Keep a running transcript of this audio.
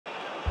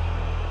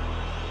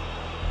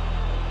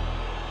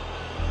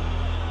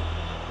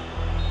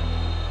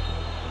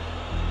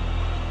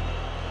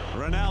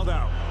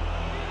Ronaldo.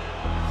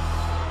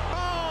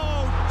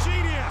 Oh,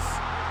 genius!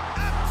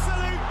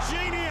 Absolute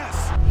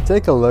genius!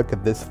 Take a look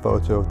at this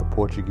photo of the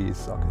Portuguese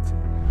soccer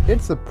team.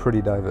 It's a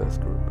pretty diverse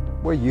group.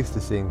 We're used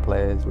to seeing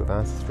players with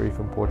ancestry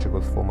from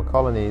Portugal's former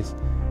colonies,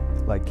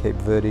 like Cape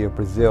Verde or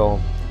Brazil,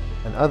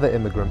 and other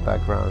immigrant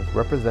backgrounds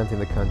representing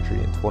the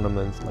country in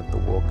tournaments like the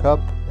World Cup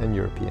and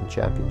European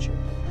Championship.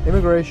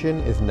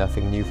 Immigration is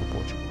nothing new for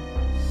Portugal.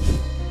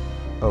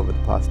 Over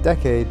the past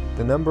decade,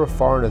 the number of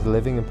foreigners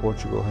living in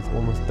Portugal has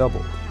almost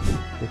doubled,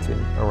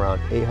 hitting around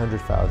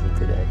 800,000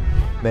 today.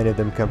 Many of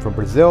them come from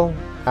Brazil,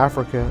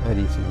 Africa, and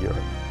Eastern Europe,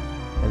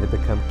 and they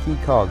become key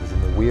cogs in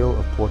the wheel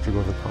of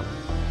Portugal's economy,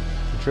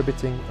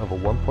 contributing over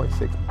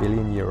 1.6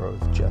 billion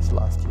euros just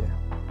last year.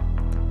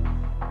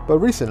 But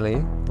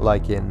recently,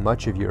 like in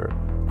much of Europe,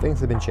 things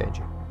have been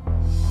changing.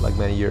 Like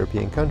many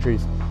European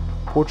countries,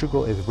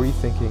 Portugal is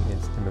rethinking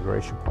its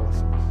immigration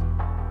policies,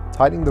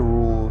 tightening the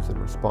rules in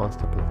response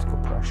to political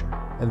pressure.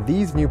 And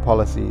these new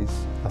policies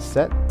are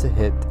set to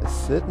hit a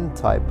certain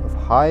type of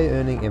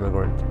high-earning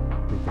immigrant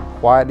who's been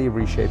quietly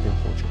reshaping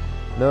Portugal.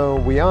 No,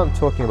 we aren't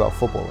talking about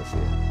footballers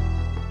here.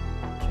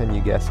 Can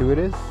you guess who it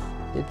is?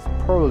 It's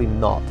probably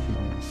not who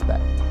you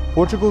expect.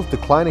 Portugal's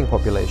declining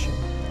population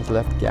has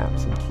left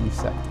gaps in key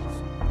sectors: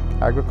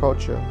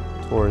 agriculture,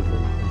 tourism,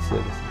 and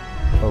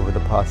services. Over the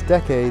past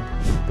decade,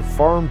 the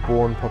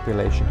foreign-born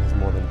population has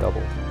more than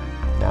doubled,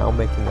 now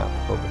making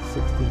up over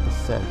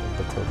 16% of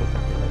the total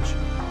population.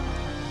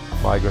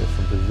 Migrants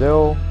from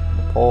Brazil,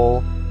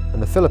 Nepal,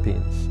 and the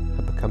Philippines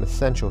have become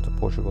essential to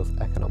Portugal's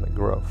economic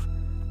growth,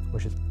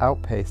 which has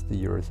outpaced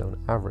the Eurozone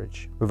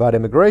average. Without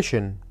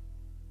immigration,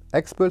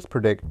 experts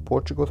predict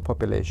Portugal's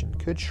population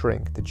could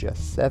shrink to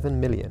just 7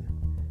 million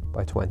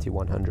by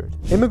 2100.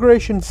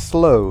 Immigration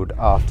slowed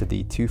after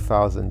the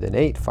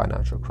 2008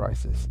 financial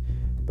crisis,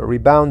 but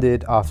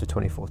rebounded after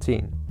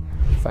 2014,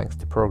 thanks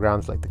to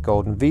programs like the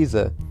Golden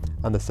Visa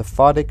and the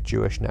Sephardic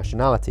Jewish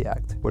Nationality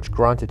Act, which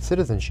granted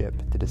citizenship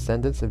to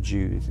descendants of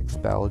Jews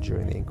expelled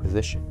during the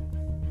Inquisition.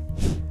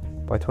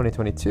 By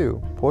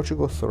 2022,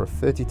 Portugal saw a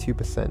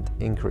 32%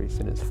 increase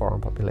in its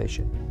foreign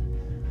population,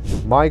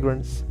 with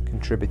migrants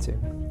contributing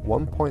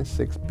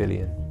 1.6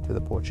 billion to the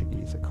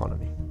Portuguese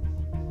economy,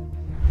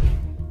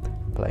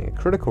 playing a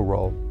critical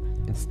role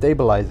in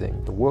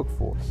stabilizing the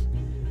workforce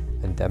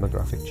and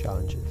demographic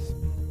challenges.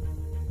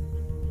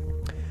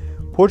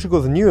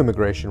 Portugal's new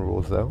immigration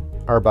rules, though,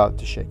 are about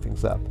to shake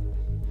things up.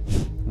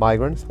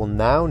 Migrants will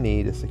now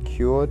need a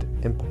secured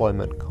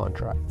employment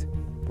contract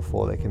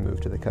before they can move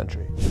to the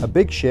country. A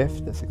big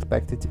shift that's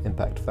expected to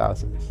impact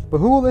thousands. But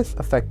who will this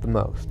affect the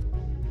most?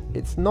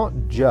 It's not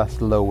just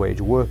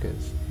low-wage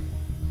workers.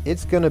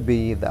 It's going to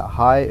be that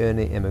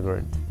high-earning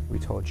immigrant we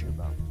told you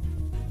about.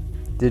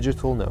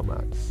 Digital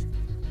nomads.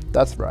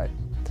 That's right.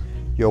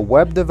 Your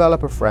web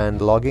developer friend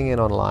logging in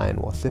online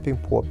while sipping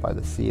port by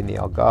the sea in the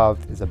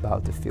Algarve is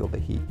about to feel the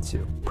heat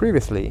too.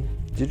 Previously,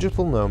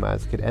 digital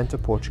nomads could enter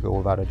Portugal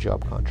without a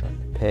job contract,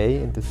 pay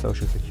into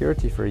Social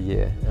Security for a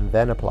year, and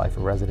then apply for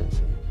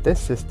residency. This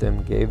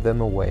system gave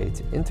them a way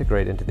to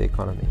integrate into the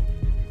economy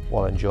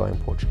while enjoying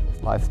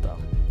Portugal's lifestyle.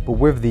 But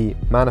with the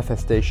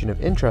manifestation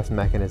of interest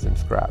mechanism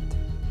scrapped,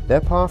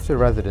 their path to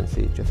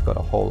residency just got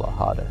a whole lot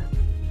harder.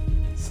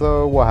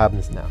 So what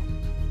happens now?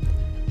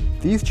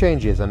 These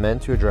changes are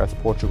meant to address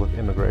Portugal's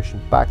immigration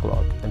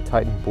backlog and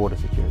tighten border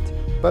security.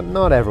 But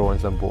not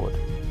everyone's on board.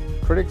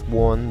 Critics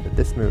warn that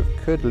this move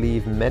could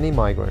leave many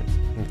migrants,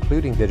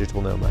 including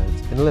digital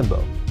nomads, in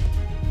limbo,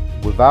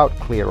 without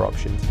clear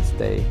options to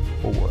stay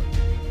or work.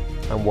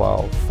 And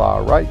while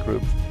far-right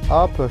groups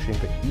are pushing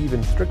for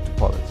even stricter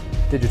policies,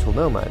 digital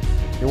nomads,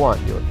 who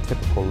aren't your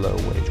typical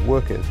low-wage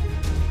workers,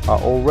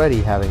 are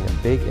already having a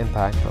big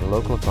impact on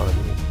local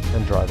economies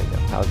and driving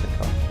up housing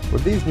costs.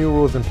 With these new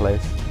rules in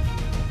place,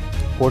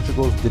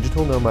 Portugal's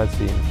digital nomad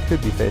scene could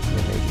be facing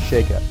a major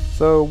shakeup.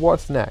 So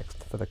what's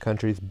next for the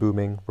country's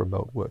booming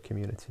remote work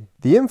community?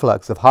 The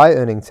influx of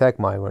high-earning tech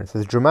migrants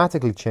has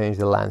dramatically changed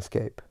the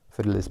landscape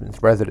for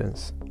Lisbon's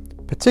residents,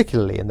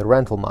 particularly in the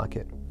rental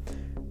market.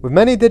 With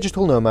many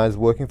digital nomads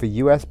working for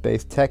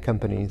US-based tech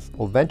companies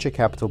or venture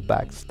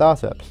capital-backed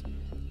startups,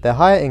 their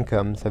higher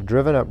incomes have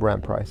driven up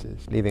rent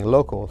prices, leaving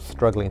locals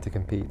struggling to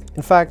compete.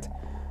 In fact,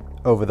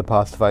 over the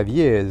past 5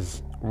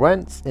 years,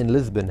 rents in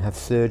Lisbon have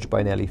surged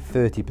by nearly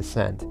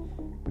 30%,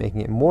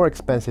 making it more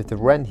expensive to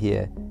rent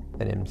here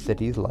than in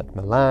cities like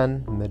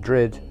Milan,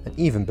 Madrid, and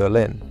even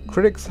Berlin.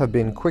 Critics have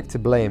been quick to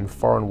blame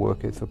foreign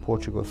workers for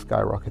Portugal's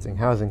skyrocketing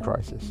housing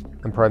crisis,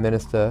 and Prime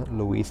Minister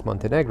Luís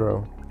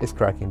Montenegro is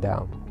cracking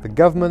down. The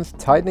government's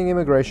tightening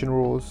immigration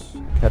rules,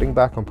 cutting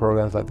back on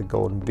programs like the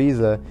Golden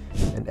Visa,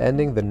 and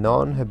ending the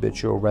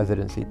non-habitual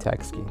residency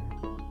tax scheme.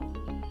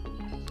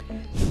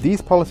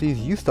 These policies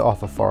used to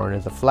offer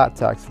foreigners a flat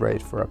tax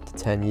rate for up to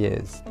 10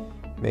 years,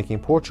 making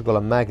Portugal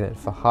a magnet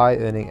for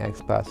high-earning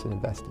expats and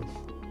investors.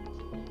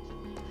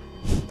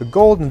 The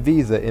Golden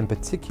Visa in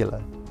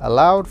particular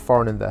allowed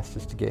foreign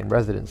investors to gain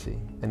residency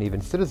and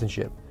even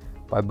citizenship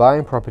by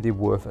buying property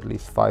worth at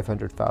least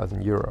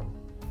 €500,000.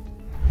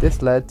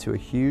 This led to a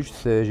huge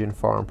surge in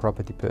foreign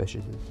property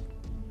purchases.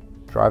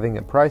 driving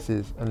up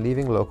prices and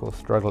leaving locals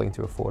struggling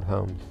to afford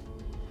homes.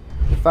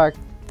 In fact,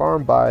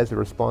 foreign buyers are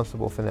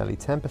responsible for nearly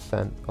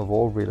 10% of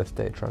all real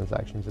estate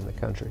transactions in the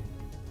country.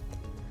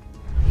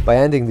 By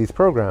ending these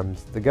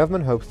programs, the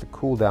government hopes to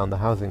cool down the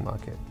housing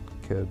market,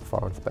 curb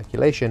foreign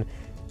speculation,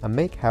 and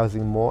make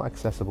housing more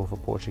accessible for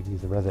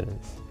Portuguese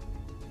residents.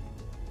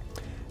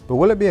 But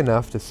will it be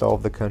enough to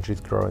solve the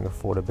country's growing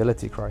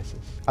affordability crisis?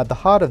 At the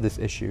heart of this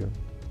issue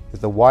is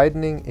the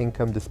widening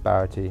income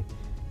disparity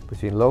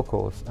between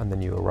locals and the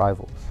new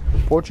arrivals.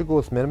 With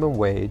Portugal's minimum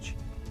wage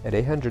at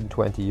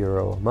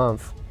 €820 a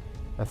month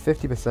and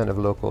 50% of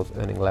locals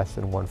earning less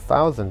than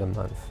 €1,000 a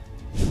month,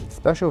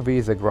 special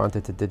visa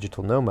granted to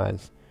digital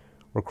nomads,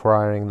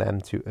 requiring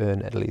them to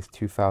earn at least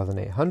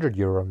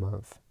 €2,800 a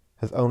month,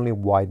 has only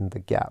widened the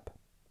gap.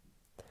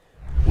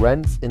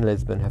 Rents in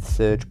Lisbon have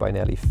surged by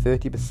nearly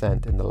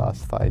 30% in the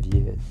last 5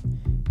 years,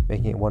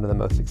 making it one of the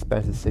most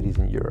expensive cities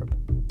in Europe,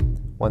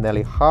 while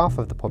nearly half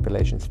of the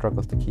population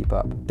struggles to keep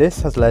up.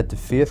 This has led to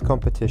fierce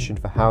competition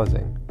for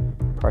housing,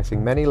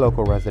 pricing many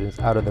local residents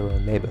out of their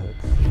own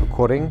neighbourhoods.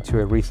 According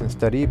to a recent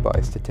study by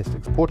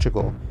Statistics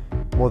Portugal,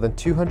 more than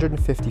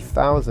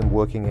 250,000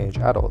 working-age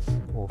adults,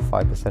 or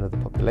 5% of the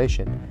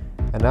population,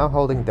 are now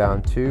holding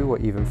down 2 or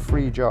even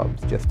 3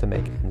 jobs just to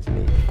make ends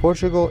meet.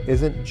 Portugal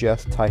isn't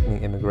just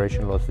tightening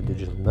immigration laws for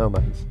digital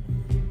nomads.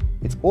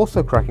 It's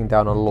also cracking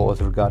down on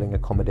laws regarding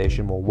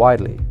accommodation more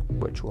widely,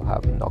 which will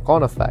have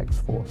knock-on effects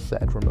for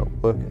said remote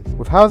workers.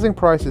 With housing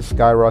prices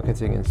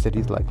skyrocketing in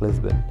cities like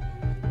Lisbon,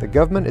 the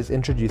government is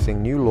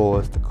introducing new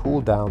laws to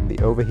cool down the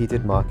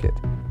overheated market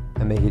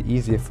and make it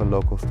easier for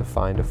locals to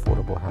find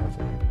affordable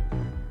housing.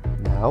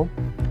 Now,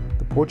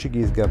 the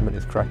Portuguese government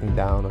is cracking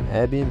down on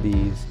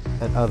Airbnbs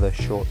and other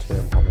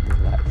short-term holiday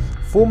lets.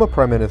 Former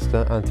Prime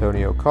Minister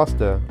Antonio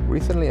Costa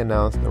recently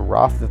announced a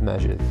raft of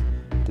measures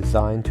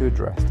designed to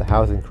address the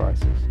housing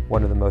crisis.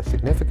 One of the most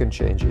significant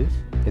changes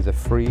is a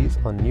freeze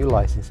on new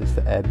licenses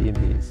for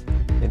Airbnbs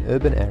in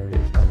urban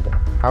areas under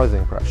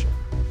housing pressure,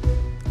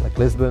 like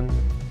Lisbon,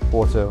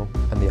 Porto,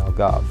 and the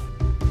Algarve.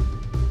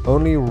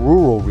 Only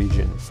rural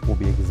regions will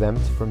be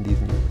exempt from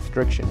these new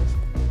restrictions,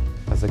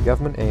 as the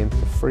government aims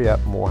to free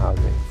up more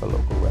housing for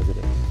local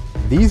residents.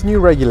 These new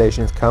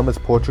regulations come as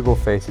Portugal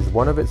faces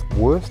one of its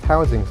worst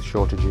housing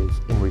shortages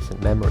in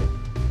recent memory.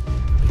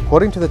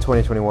 According to the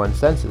 2021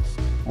 census,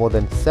 more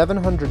than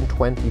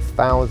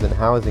 720,000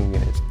 housing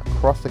units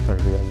across the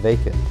country are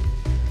vacant,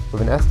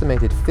 with an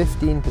estimated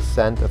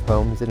 15% of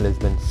homes in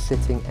Lisbon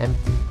sitting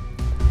empty.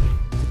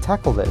 To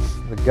tackle this,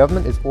 the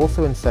government is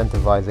also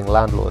incentivizing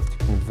landlords to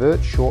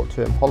convert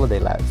short-term holiday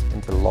lets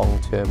into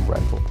long-term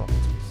rental properties.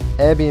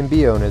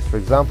 Airbnb owners, for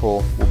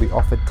example, will be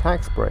offered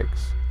tax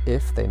breaks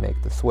if they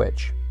make the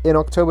switch. In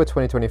October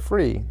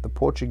 2023, the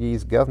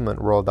Portuguese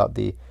government rolled out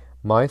the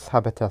Mais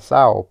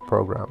Habitação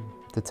program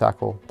to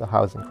tackle the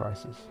housing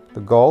crisis.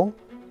 The goal?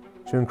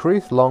 To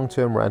increase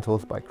long-term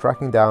rentals by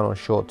cracking down on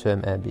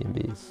short-term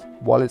Airbnbs.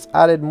 While it's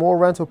added more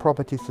rental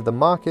properties to the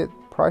market,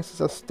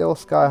 prices are still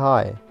sky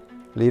high,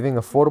 leaving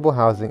affordable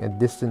housing a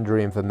distant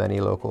dream for many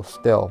locals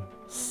still.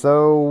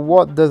 So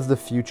what does the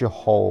future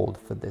hold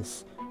for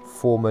this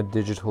former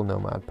digital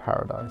nomad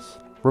paradise?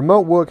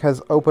 Remote work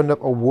has opened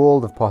up a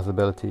world of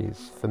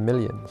possibilities for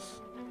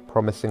millions,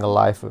 promising a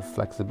life of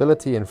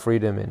flexibility and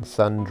freedom in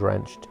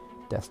sun-drenched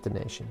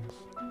destinations.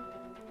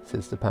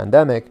 Since the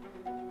pandemic,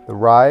 the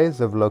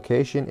rise of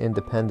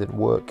location-independent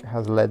work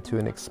has led to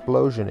an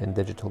explosion in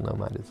digital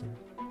nomadism.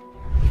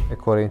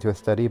 According to a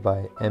study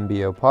by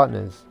MBO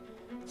Partners,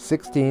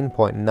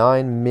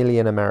 16.9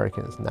 million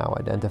Americans now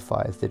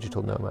identify as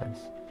digital nomads,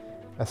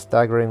 a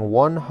staggering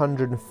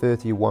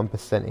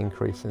 131%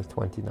 increase since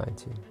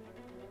 2019.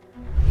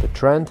 The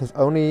trend has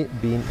only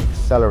been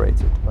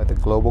accelerated by the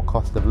global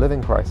cost of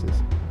living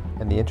crisis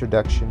and the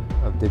introduction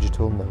of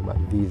digital nomad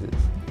visas,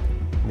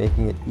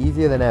 making it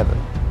easier than ever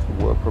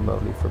to work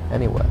remotely from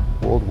anywhere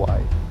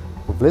worldwide,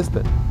 with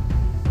Lisbon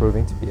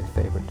proving to be a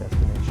favorite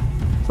destination.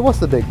 So what's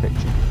the big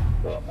picture?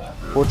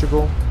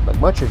 Portugal, like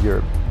much of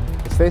Europe,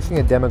 is facing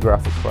a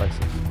demographic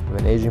crisis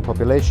with an aging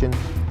population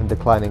and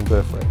declining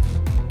birth rates.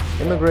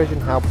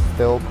 Immigration helps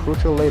fill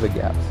crucial labor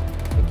gaps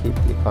and keep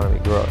the economy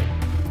growing,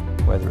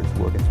 whether it's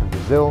workers from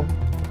Brazil,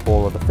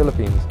 Nepal, or the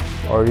Philippines,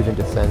 or even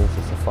descendants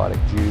of Sephardic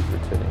Jews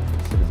returning to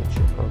the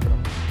citizenship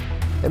program.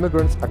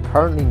 Immigrants are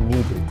currently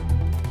needed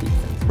to keep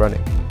things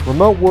running.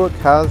 Remote work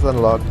has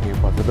unlocked new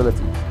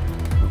possibilities,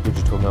 with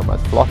digital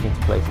nomads flocking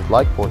to places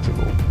like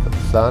Portugal for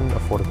the sun,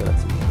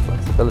 affordability, and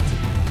flexibility.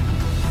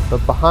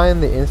 But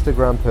behind the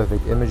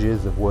Instagram-perfect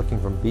images of working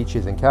from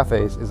beaches and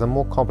cafes is a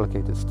more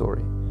complicated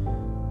story.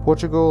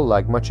 Portugal,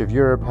 like much of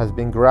Europe, has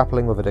been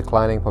grappling with a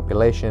declining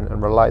population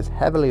and relies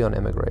heavily on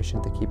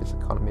immigration to keep its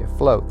economy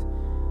afloat.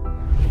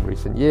 In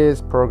recent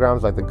years,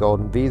 programs like the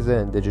Golden Visa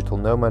and digital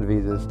nomad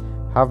visas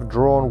have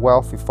drawn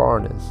wealthy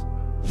foreigners.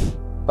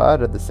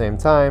 But at the same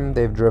time,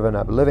 they've driven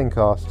up living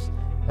costs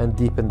and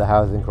deepened the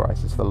housing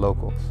crisis for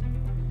locals.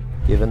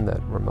 Given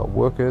that remote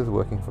workers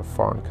working for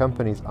foreign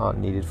companies aren't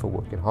needed for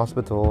work in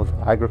hospitals,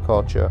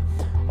 agriculture,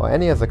 or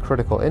any other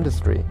critical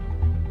industry,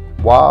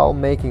 while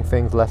making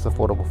things less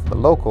affordable for the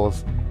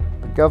locals,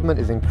 the the government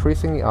is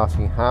increasingly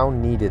asking how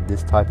needed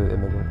this type of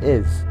immigrant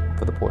is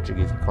for the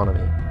Portuguese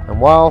economy. And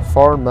while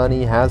foreign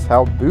money has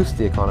helped boost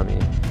the economy,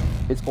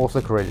 it's also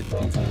created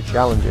these new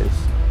challenges.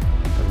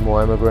 As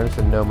more immigrants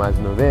and nomads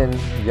move in,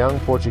 young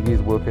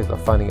Portuguese workers are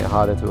finding it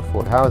harder to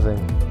afford housing,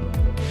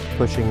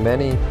 pushing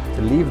many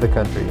to leave the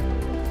country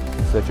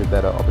in search of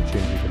better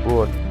opportunities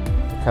abroad,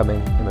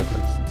 becoming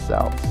immigrants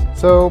themselves.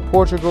 So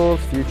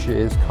Portugal's future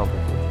is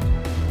complicated.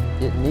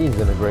 It needs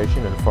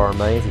immigration and foreign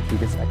money to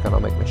keep its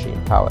economic machine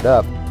powered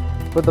up,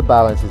 but the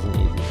balance isn't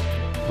easy.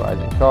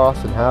 Rising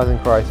costs and housing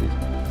crises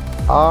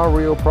are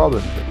real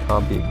problems that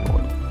can't be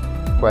ignored.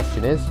 The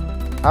question is,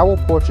 how will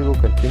Portugal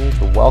continue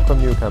to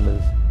welcome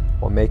newcomers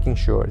while making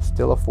sure it's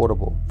still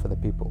affordable for the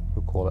people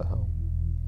who call it home?